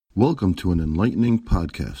Welcome to an enlightening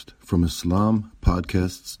podcast from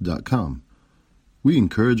IslamPodcasts.com. We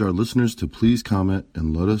encourage our listeners to please comment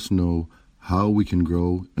and let us know how we can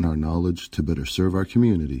grow in our knowledge to better serve our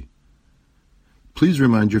community. Please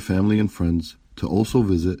remind your family and friends to also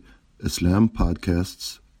visit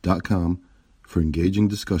IslamPodcasts.com for engaging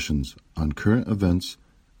discussions on current events,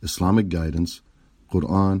 Islamic guidance,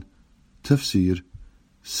 Quran, tafsir,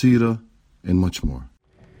 seerah, and much more.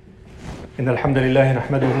 إن الحمد لله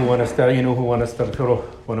نحمده ونستعينه ونستغفره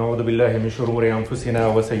ونعوذ بالله من شرور أنفسنا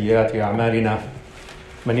وسيئات أعمالنا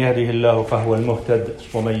من يهده الله فهو المهتد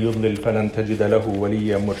ومن يضلل فلن تجد له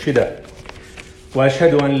وليا مرشدا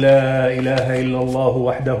وأشهد أن لا إله إلا الله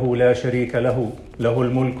وحده لا شريك له له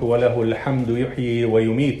الملك وله الحمد يحيي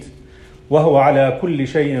ويميت وهو على كل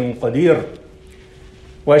شيء قدير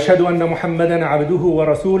وأشهد أن محمدا عبده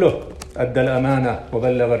ورسوله أدى الأمانة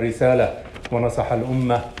وبلغ الرسالة ونصح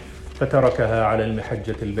الأمة فتركها على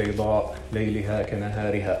المحجة البيضاء ليلها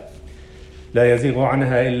كنهارها لا يزيغ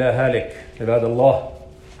عنها إلا هالك. عباد الله،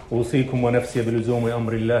 أوصيكم ونفسي بلزوم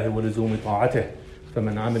أمر الله ولزوم طاعته،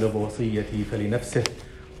 فمن عمل بوصيتي فلنفسه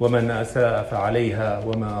ومن أساء فعليها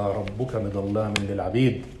وما ربك بظلام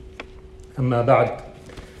للعبيد. أما بعد.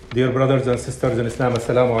 Dear brothers and sisters in Islam,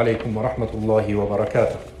 Assalamu alaikum wa rahmatullahi wa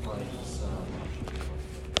barakatuh.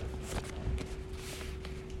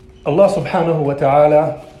 Allah subhanahu wa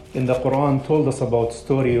ta'ala in the Quran told us about the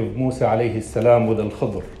story of Musa alayhi salam with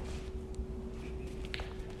Al-Khidr.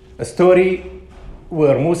 A story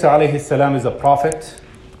where Musa alayhi salam is a prophet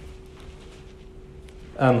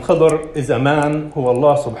and Khidr is a man who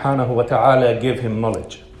Allah subhanahu wa ta'ala gave him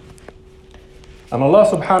knowledge. And Allah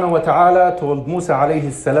subhanahu wa ta'ala told Musa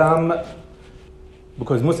alayhi salam,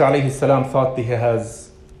 because Musa alayhi salam thought that he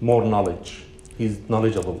has more knowledge, he's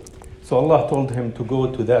knowledgeable. So Allah told him to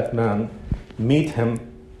go to that man, meet him,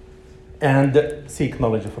 and seek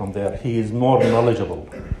knowledge from there. He is more knowledgeable.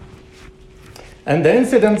 And the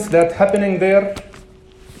incidents that happening there,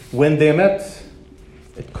 when they met,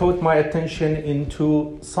 it caught my attention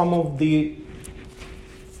into some of the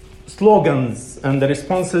slogans and the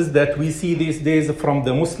responses that we see these days from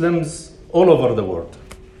the Muslims all over the world.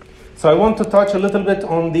 So I want to touch a little bit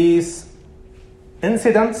on these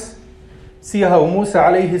incidents, see how Musa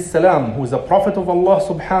alayhi salam, who is a prophet of Allah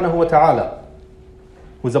subhanahu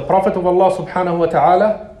wa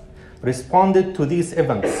ta'ala, responded to these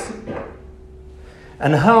events.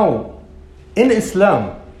 And how in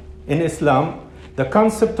Islam, the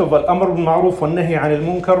concept of al-amr bil-ma'ruf wal-nahy 'anil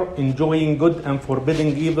munkar, enjoying good and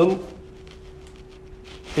forbidding evil,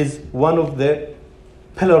 is one of the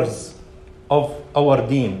pillars of our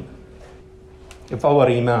deen, of our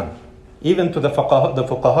iman. Even to the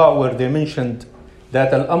fuqaha where they mentioned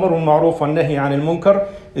that al-amr bil-ma'ruf wal-nahy 'anil munkar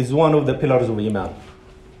is one of the pillars of iman.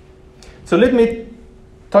 So let me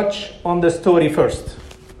touch on the story first.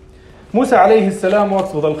 Musa alayhi salam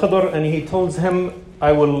walks with Al-Khidr and he tells him,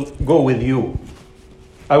 I will go with you.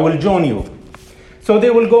 I will join you. So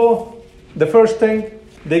they will go. The first thing,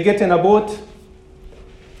 they get in a boat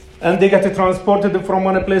and they get transported from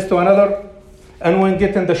one place to another. And when they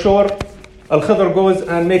get in the shore, Al-Khidr goes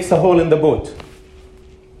and makes a hole in the boat.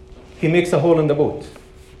 He makes a hole in the boat.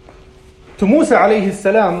 To Musa alayhi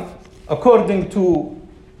salam, according to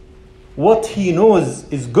what he knows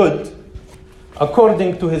is good,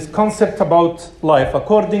 according to his concept about life,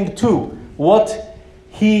 according to what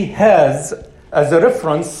he has as a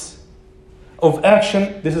reference of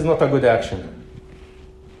action, this is not a good action.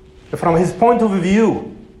 From his point of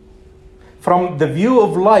view, from the view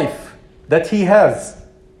of life that he has,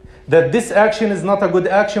 that this action is not a good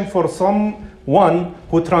action for someone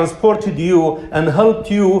who transported you and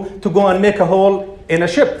helped you to go and make a hole in a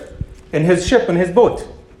ship, in his boat.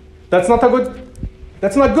 That's not good.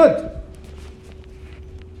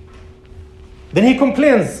 Then he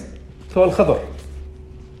complains to Al-Khidr.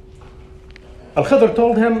 Al-Khidr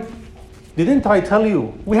told him, didn't I tell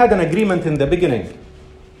you, we had an agreement in the beginning,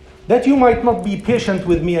 that you might not be patient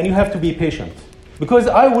with me and you have to be patient. Because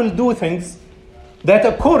I will do things that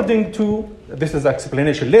according to, this is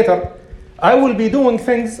explanation later, I will be doing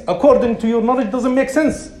things according to your knowledge doesn't make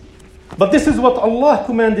sense. But this is what Allah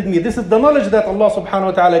commanded me. This is the knowledge that Allah subhanahu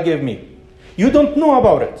wa ta'ala gave me. You don't know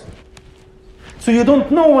about it. So you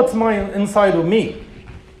don't know what's inside of me.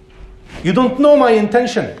 You don't know my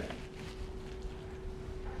intention.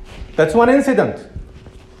 That's one incident.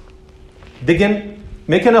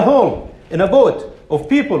 Making a hole in a boat of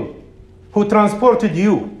people who transported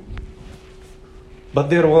you. But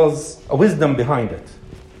there was a wisdom behind it.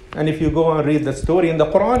 And if you go and read the story in the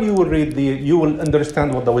Quran, you will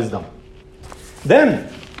understand what the wisdom. Then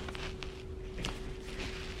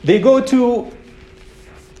they go to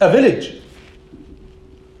a village.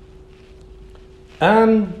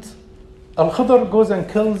 And Al-Khidr goes and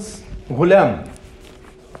kills Ghulam,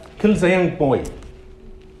 kills a young boy.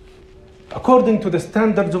 According to the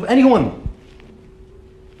standards of anyone,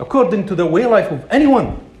 according to the way life of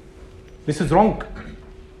anyone, this is wrong.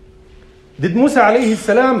 Did Musa alayhi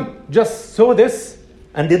salam just saw this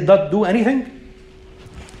and did not do anything?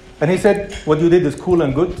 And he said, what you did is cool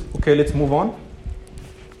and good. Okay, let's move on.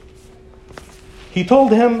 He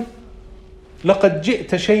told him, لَقَدْ جِئْتَ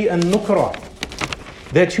شَيْئًا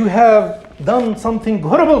نُكْرًا, that you have done something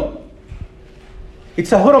horrible.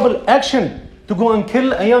 It's a horrible action to go and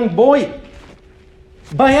kill a young boy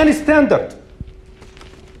by any standard.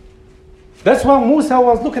 That's why Musa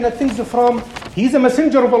was looking at things from, he's a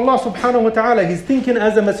messenger of Allah subhanahu wa ta'ala. He's thinking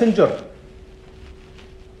as a messenger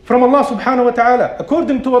from Allah subhanahu wa ta'ala.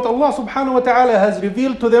 According to what Allah subhanahu wa ta'ala has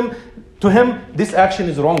revealed to him, this action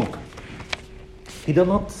is wrong. He did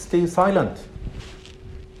not stay silent.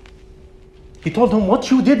 He told him,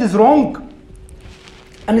 what you did is wrong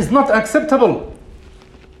and is not acceptable.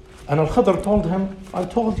 And Al-Khidr told him, I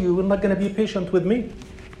told you, you're not going to be patient with me.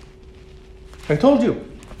 I told you.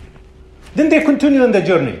 Then they continue on the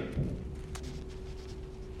journey.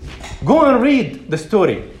 Go and read the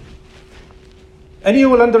story, and you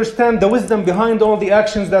will understand the wisdom behind all the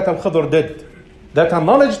actions that Al-Khidr did. That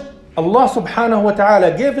knowledge Allah subhanahu wa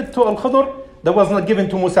ta'ala gave it to Al-Khidr that was not given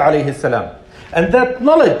to Musa alayhi salam. And that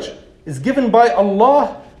knowledge is given by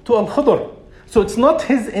Allah to Al-Khidr. So it's not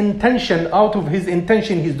his intention, out of his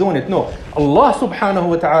intention he's doing it. No, Allah subhanahu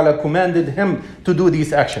wa ta'ala commanded him to do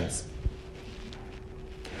these actions.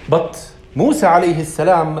 But Musa alayhi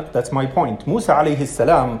salam, that's my point. Musa alayhi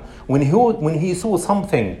salam, when he saw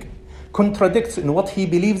something contradicts in what he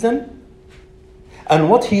believes in and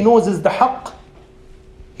what he knows is the haqq,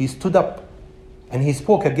 he stood up and he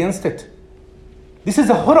spoke against it. This is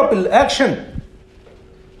a horrible action.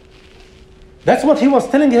 That's what he was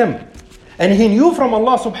telling him. And he knew from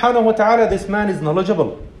Allah subhanahu wa ta'ala this man is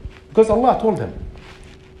knowledgeable, because Allah told him.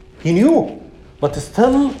 He knew, but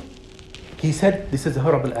still he said this is a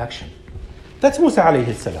horrible action. That's Musa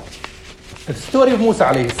alayhi salam. The story of Musa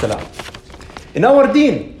alayhi salam. In our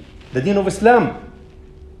deen, the deen of Islam,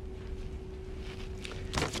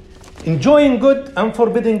 enjoying good and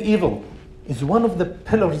forbidding evil is one of the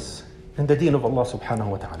pillars in the deen of Allah subhanahu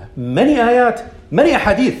wa ta'ala. Many ayat, many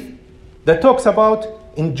hadith that talks about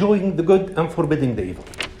enjoying the good and forbidding the evil.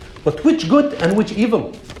 But which good and which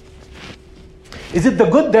evil? Is it the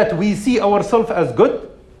good that we see ourselves as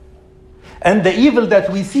good, and the evil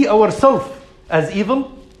that we see ourselves as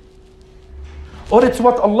evil? Or it's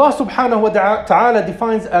what Allah subhanahu wa ta'ala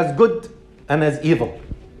defines as good and as evil?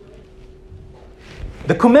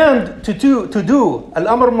 The command to do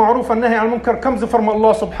al-amr ma'ruf and nahy al-munkar comes from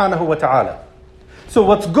Allah subhanahu wa ta'ala. So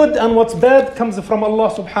what's good and what's bad comes from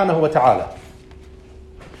Allah subhanahu wa ta'ala.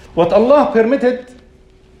 What Allah permitted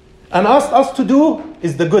and asked us to do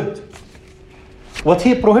is the good. What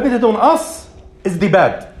He prohibited on us is the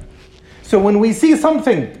bad. So when we see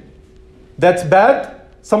something that's bad,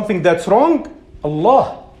 something that's wrong,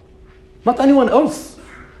 Allah, not anyone else,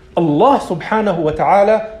 Allah subhanahu wa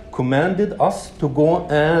ta'ala commanded us to go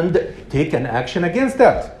and take an action against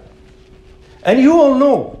that. And you all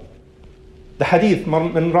know the hadith,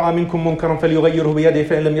 من رأى منكم منكرا فليغيره بيده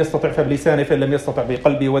فإن لم يستطع فبلسانه فإن لم يستطع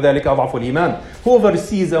بقلبه وذلك أضعف الإيمان. Whoever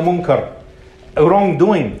sees a munkar, a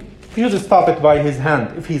wrongdoing, he should stop it by his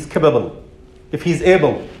hand if he's capable, if he's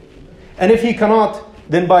able. And if he cannot,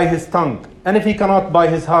 then by his tongue. And if he cannot, by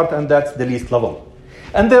his heart, and that's the least level.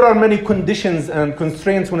 And there are many conditions and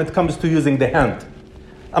constraints when it comes to using the hand.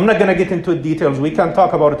 I'm not going to get into details. We can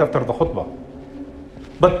talk about it after the khutbah.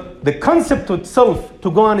 But the concept itself,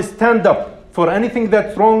 to go and stand up for anything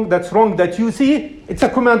that's wrong that you see, it's a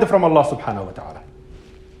command from Allah subhanahu wa ta'ala.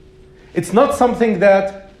 It's not something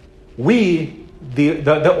that we, the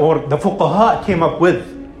fuqaha came up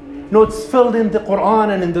with. No, it's filled in the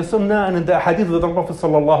Quran and in the Sunnah and in the hadith of the Prophet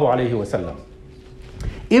sallallahu alayhi wa sallam.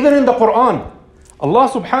 Even in the Quran, Allah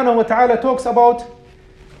subhanahu wa ta'ala talks about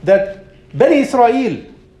that Bani Israel,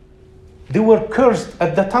 they were cursed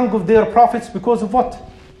at the tongue of their prophets because of what?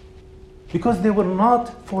 Because they were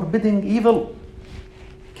not forbidding evil.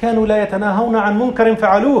 كانوا لا يتناهون عن منكر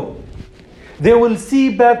فعلوه. They will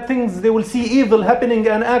see bad things, they will see evil happening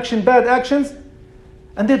and bad actions,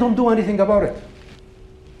 and they don't do anything about it.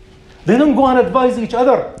 They don't go and advise each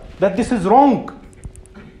other that this is wrong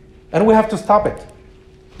and we have to stop it.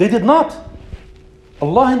 They did not.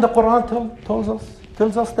 Allah in the Quran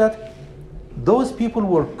tells us that those people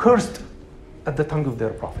were cursed at the tongue of their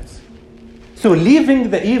prophets. So leaving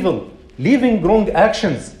the evil, leaving wrong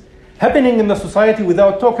actions happening in the society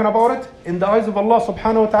without talking about it, in the eyes of Allah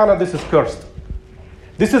subhanahu wa ta'ala, this is cursed.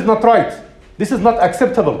 This is not right. This is not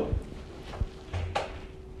acceptable.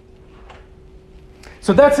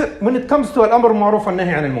 So that's it when it comes to al-amr ma'ruf and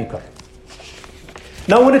nahi anil munkar.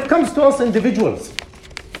 Now when it comes to us individuals,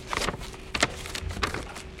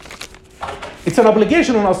 it's an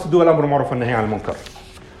obligation on us to do al-amr ma'ruf and nahi anil munkar.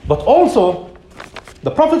 But also, the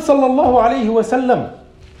Prophet sallallahu alayhi wasallam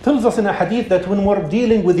tells us in a hadith that when we're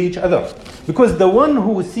dealing with each other, because the one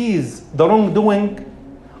who sees the wrongdoing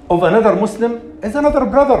of another Muslim is another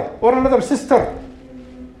brother or another sister.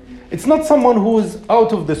 It's not someone who is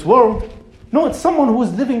out of this world. No, it's someone who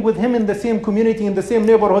is living with him in the same community, in the same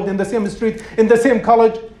neighborhood, in the same street, in the same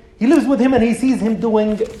college. He lives with him and he sees him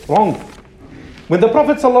doing wrong. When the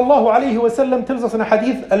Prophet sallallahu alaihi wasallam tells us in a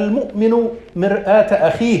hadith, al-mu'minu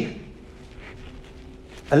mir'ata akhih.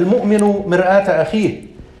 Al-mu'minu mir'ata akhih.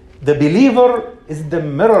 The believer is the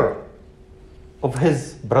mirror of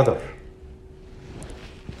his brother.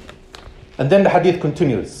 And then the hadith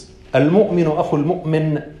continues. Al-mu'minu akhul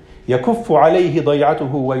mu'min يكف عليه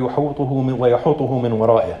ضيعته ويحوطه من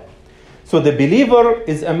ورائه. So the believer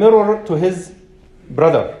is a mirror to his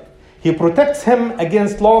brother. He protects him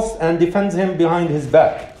against loss and defends him behind his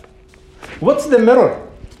back. What's the mirror?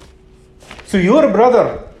 So your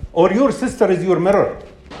brother or your sister is your mirror.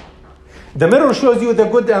 The mirror shows you the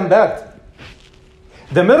good and bad.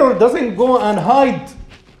 The mirror doesn't go and hide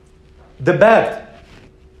the bad.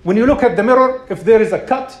 When you look at the mirror, if there is a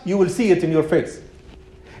cut, you will see it in your face.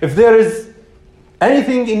 If there is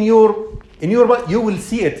anything in your you will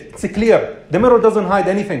see it. It's clear. The mirror doesn't hide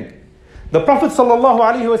anything. The Prophet sallallahu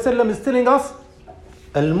alaihi wasallam is telling us,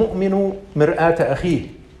 al-mu'minu mir'ata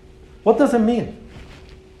akhi. What does it mean?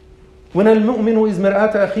 When al-mu'minu is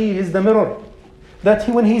mir'ata akhi, is the mirror. That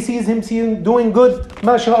when he sees him doing good,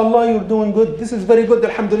 MashaAllah, you're doing good. This is very good.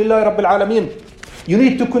 Alhamdulillah Rabbil Alameen. You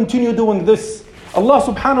need to continue doing this. Allah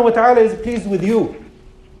subhanahu wa ta'ala is pleased with you.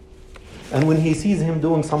 And when he sees him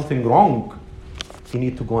doing something wrong, you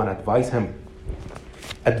need to go and advise him.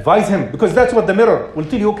 Advise him, because that's what the mirror will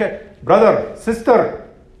tell you. Okay, brother, sister,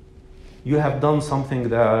 you have done something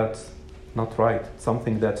that's not right,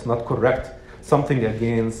 something that's not correct, something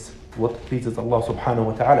against what pleases Allah subhanahu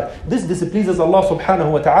wa ta'ala. This displeases Allah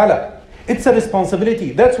subhanahu wa ta'ala. It's a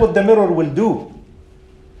responsibility. That's what the mirror will do.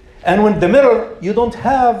 And when the mirror, you don't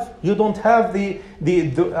have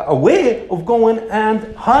a way of going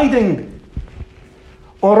and hiding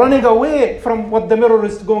or running away from what the mirror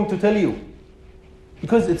is going to tell you,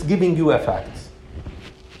 because it's giving you a fact.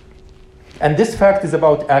 And this fact is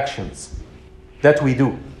about actions that we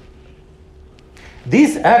do.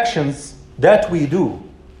 These actions that we do,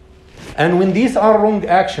 and when these are wrong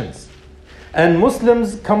actions, and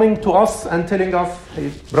Muslims coming to us and telling us,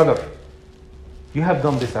 hey brother, you have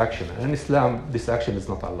done this action, and in Islam this action is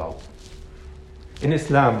not allowed. In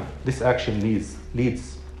Islam this action leads.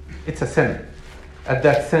 It's a sin. And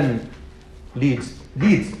that sin leads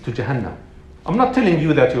to Jahannam. I'm not telling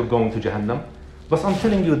you that you're going to Jahannam, but I'm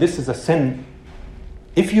telling you this is a sin.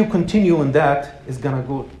 If you continue in that, it's going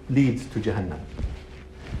to lead to Jahannam.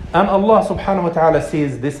 And Allah subhanahu wa ta'ala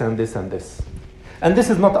says this and this and this. And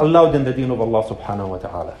this is not allowed in the deen of Allah subhanahu wa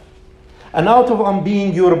ta'ala. And out of I'm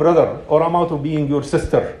being your brother or I'm out of being your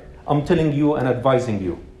sister, I'm telling you and advising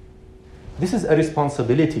you. This is a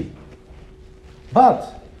responsibility.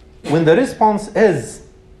 But when the response is,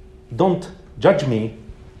 don't judge me,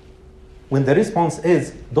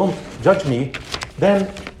 then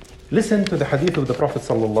listen to the hadith of the Prophet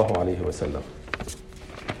sallallahu alaihi wasallam.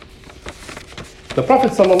 The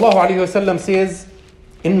Prophet sallallahu alaihi wasallam says,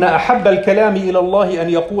 إن أحب الكلام إلى الله أن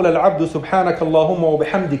يقول العبد سبحانك اللهم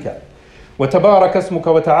وبحمدك وتبارك اسمك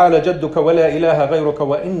وتعالى جدك ولا إله غيرك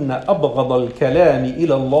وإن أبغض الكلام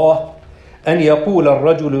إلى الله أن يقول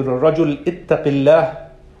الرجل للرجل اتق الله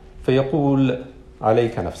فيقول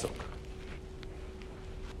عليك نفسك.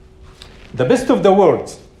 The best of the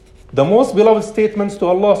words, the most beloved statements to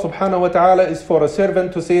Allah subhanahu wa ta'ala is for a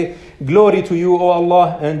servant to say, glory to you, O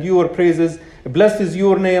Allah, and your praises. Blessed is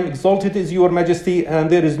your name, exalted is your majesty,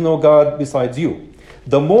 and there is no God besides you.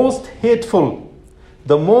 The most hateful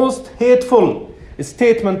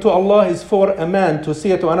statement to Allah is for a man to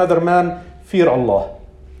say to another man, fear Allah.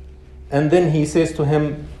 And then he says to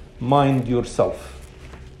him, mind yourself.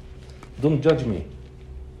 Don't judge me.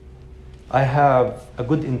 I have a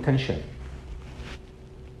good intention.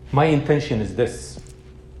 My intention is this.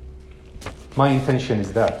 My intention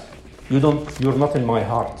is that. You're not in my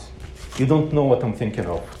heart. You don't know what I'm thinking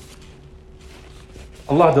of.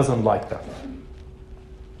 Allah doesn't like that.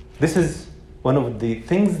 This is one of the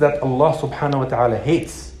things that Allah subhanahu wa ta'ala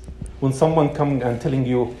hates. When someone comes and telling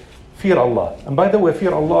you, fear Allah. And by the way,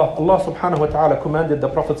 fear Allah, Allah subhanahu wa ta'ala commanded the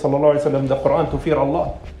Prophet sallallahu alaihi wasallam in the Quran to fear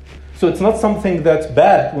Allah. So it's not something that's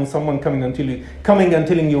bad when someone coming and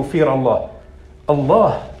telling you fear Allah.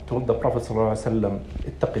 Allah told the Prophet sallallahu alaihi wasallam,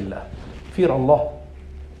 ittaqillah, fear Allah.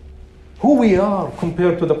 Who we are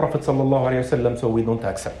compared to the Prophet sallallahu alaihi wasallam, so we don't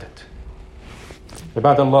accept it.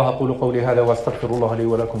 عباد الله أقول قولي هذا وأستغفر الله لي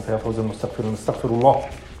ولكم فيا فوز المستغفرون استغفر الله.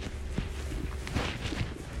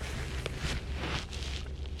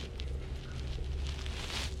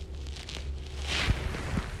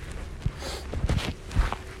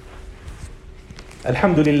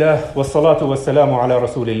 Alhamdulillah wassalatu wassalamu ala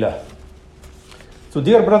rasulillah. So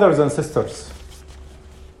dear brothers and sisters,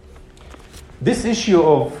 this issue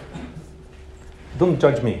of don't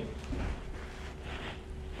judge me.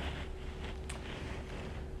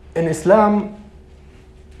 In Islam,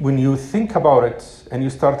 when you think about it and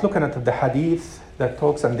you start looking at the hadith that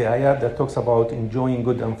talks and the ayat that talks about enjoying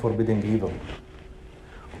good and forbidding evil,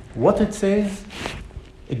 what it says,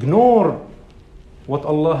 ignore what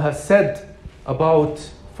Allah has said about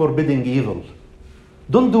forbidding evil.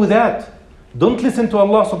 Don't do that. Don't listen to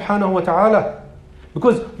Allah subhanahu wa ta'ala.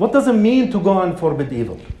 Because what does it mean to go and forbid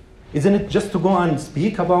evil? Isn't it just to go and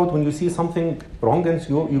speak about when you see something wrong and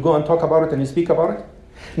you go and talk about it and you speak about it?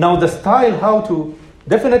 Now the style how to,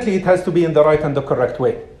 definitely it has to be in the right and the correct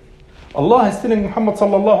way. Allah is telling Muhammad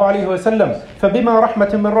sallallahu alayhi wa sallam, فَبِمَا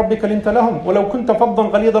رَحْمَةٍ مِّن رَبِّكَ لِنْتَ لَهُمْ وَلَوْ كُنْتَ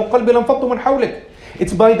فَضًّا غَلِيظَ الْقَلْبِ لَانفَضُّوا مِنْ حَوْلِكَ.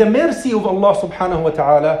 It's by the mercy of Allah subhanahu wa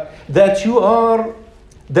ta'ala that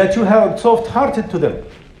you have soft-hearted to them.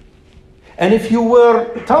 And if you were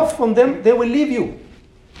tough on them, they will leave you.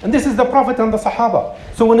 And this is the Prophet and the Sahaba.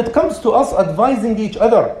 So when it comes to us advising each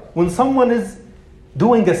other, when someone is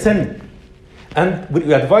doing a sin, and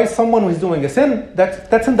we advise someone who is doing a sin,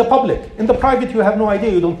 that's in the public. In the private, you have no idea,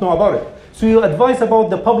 you don't know about it. So you advise about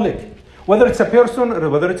the public, whether it's a person, or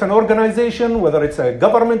whether it's an organization, whether it's a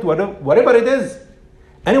government, whatever it is.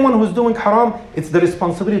 Anyone who's doing haram, it's the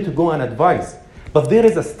responsibility to go and advise. But there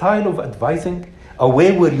is a style of advising, a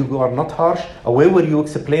way where you are not harsh, a way where you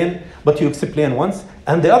explain, but you explain once,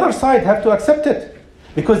 and the other side have to accept it.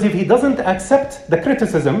 Because if he doesn't accept the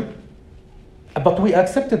criticism, but we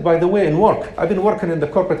accept it, by the way, in work. I've been working in the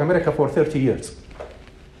corporate America for 30 years.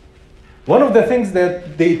 One of the things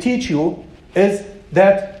that they teach you is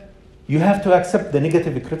that you have to accept the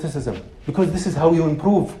negative criticism, because this is how you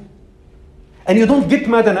improve. And you don't get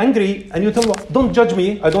mad and angry and you tell them, don't judge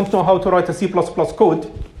me, I don't know how to write a C++ code.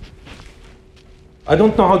 I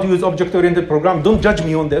don't know how to use object-oriented program, don't judge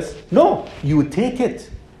me on this. No, you take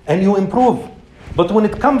it and you improve. But when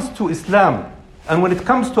it comes to Islam and when it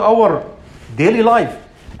comes to our daily life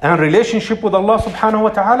and relationship with Allah subhanahu wa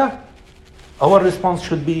ta'ala, our response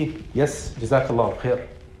should be, yes, Jazakallah khair.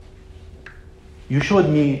 You showed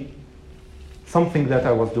me something that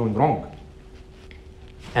I was doing wrong.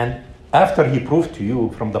 And after he proved to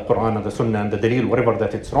you from the Quran and the Sunnah and the Dalil, whatever,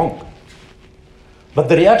 that it's wrong. But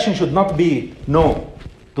the reaction should not be, no,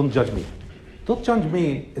 don't judge me. Don't judge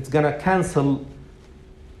me, it's going to cancel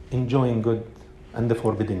enjoying good and the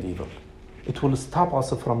forbidding evil. It will stop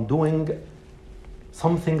us from doing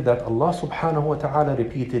something that Allah subhanahu wa ta'ala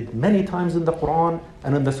repeated many times in the Quran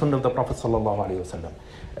and in the Sunnah of the Prophet sallallahu alaihi wasallam.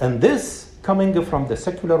 And this coming from the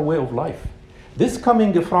secular way of life. This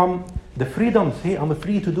coming from the freedom, hey, I'm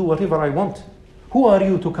free to do whatever I want. Who are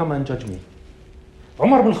you to come and judge me?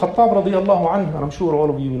 Umar bin Khattab radiyallahu anhu, and I'm sure all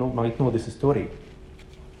of you might know this story.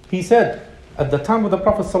 He said, at the time of the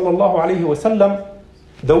Prophet sallallahu alaihi wasallam,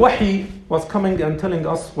 the wahi was coming and telling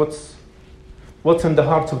us what's in the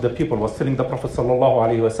hearts of the people, was telling the Prophet sallallahu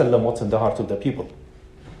alaihi wasallam what's in the hearts of the people.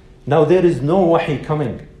 Now there is no wahi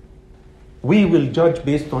coming. We will judge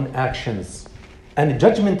based on actions. And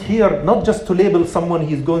judgment here, not just to label someone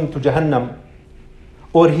he's going to Jahannam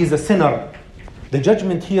or he's a sinner. The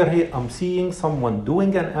judgment here, hey, I'm seeing someone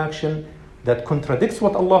doing an action that contradicts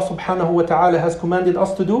what Allah subhanahu wa ta'ala has commanded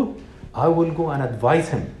us to do. I will go and advise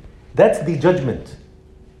him. That's the judgment.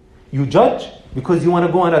 You judge because you want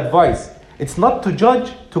to go and advise. It's not to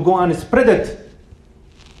judge to go and spread it.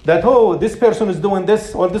 That, oh, this person is doing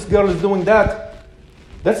this or this girl is doing that.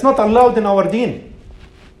 That's not allowed in our deen.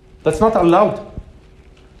 That's not allowed.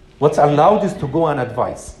 What's allowed is to go and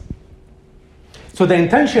advise. So the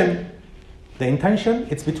intention,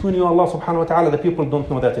 it's between you and Allah subhanahu wa ta'ala. The people don't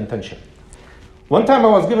know that intention. One time I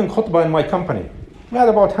was giving khutbah in my company. We had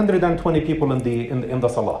about 120 people in the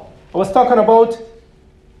salah. I was talking about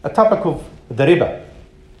a topic of the riba.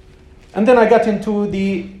 And then I got into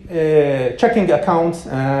the checking accounts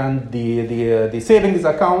and the savings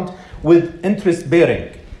account with interest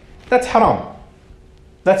bearing. That's haram.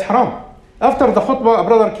 That's haram. After the khutbah, a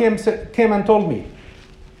brother came and told me,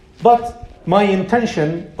 But my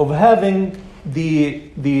intention of having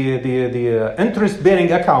the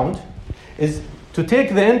interest-bearing account is to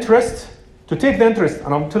take the interest,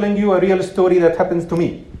 and I'm telling you a real story that happened to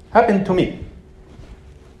me.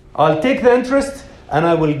 I'll take the interest and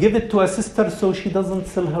I will give it to a sister so she doesn't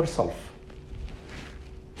sell herself.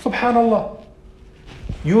 Subhanallah.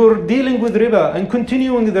 You're dealing with riba and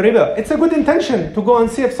continuing the riba. It's a good intention to go and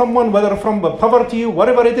save someone, whether from poverty,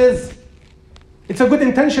 whatever it is. It's a good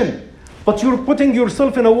intention. But you're putting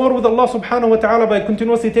yourself in a war with Allah subhanahu wa ta'ala by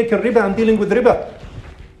continuously taking riba and dealing with riba.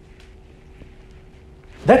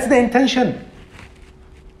 That's the intention.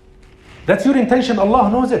 That's your intention. Allah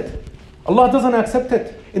knows it. Allah doesn't accept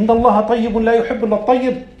it. إِنَّ اللَّهَ طَيِّبٌ لَا يُحِبُّ إِلَّا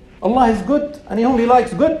الطَّيِّبِ. Allah is good and He only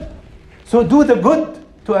likes good. So do the good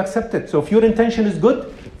to accept it. So if your intention is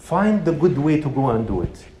good, find the good way to go and do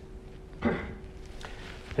it.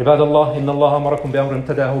 عباد الله إن الله أمركم بأمر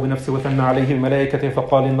ابتدأه بنفسه وثنى عليه بملائكته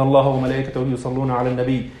فقال إن الله وملائكته يصلون على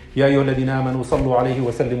النبي يا أيها الذين آمنوا صلوا عليه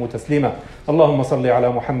وسلموا تسليما اللهم صل على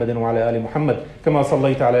محمد وعلى آل محمد كما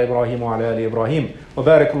صليت على إبراهيم وعلى آل إبراهيم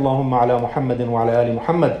وبارك اللهم على محمد وعلى آل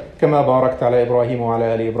محمد كما باركت على إبراهيم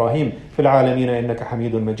وعلى آل إبراهيم في العالمين إنك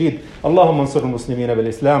حميد مجيد اللهم انصر المسلمين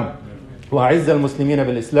بالإسلام وأعز المسلمين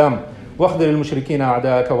بالإسلام واخذل المشركين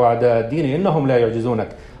أعداءك وأعداء الدين إنهم لا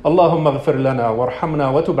يعجزونك اللهم اغفر لنا وارحمنا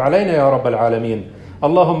وتب علينا يا رب العالمين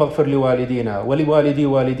اللهم اغفر لوالدينا ولوالدي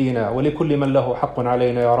والدينا ولكل من له حق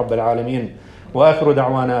علينا يا رب العالمين وآخر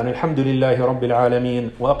دعوانا أن الحمد لله رب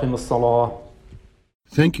العالمين وأقم الصلاة.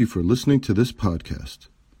 Thank you for listening to this podcast.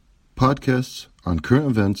 Podcasts on current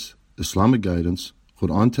events, Islamic guidance,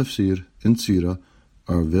 Quran tafsir, and seerah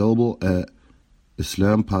are available at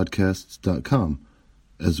islampodcasts.com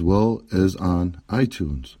as well as on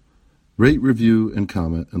iTunes. Rate, review, and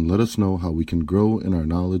comment, and let us know how we can grow in our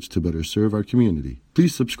knowledge to better serve our community.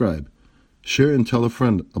 Please subscribe, share, and tell a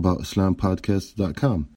friend about islampodcasts.com.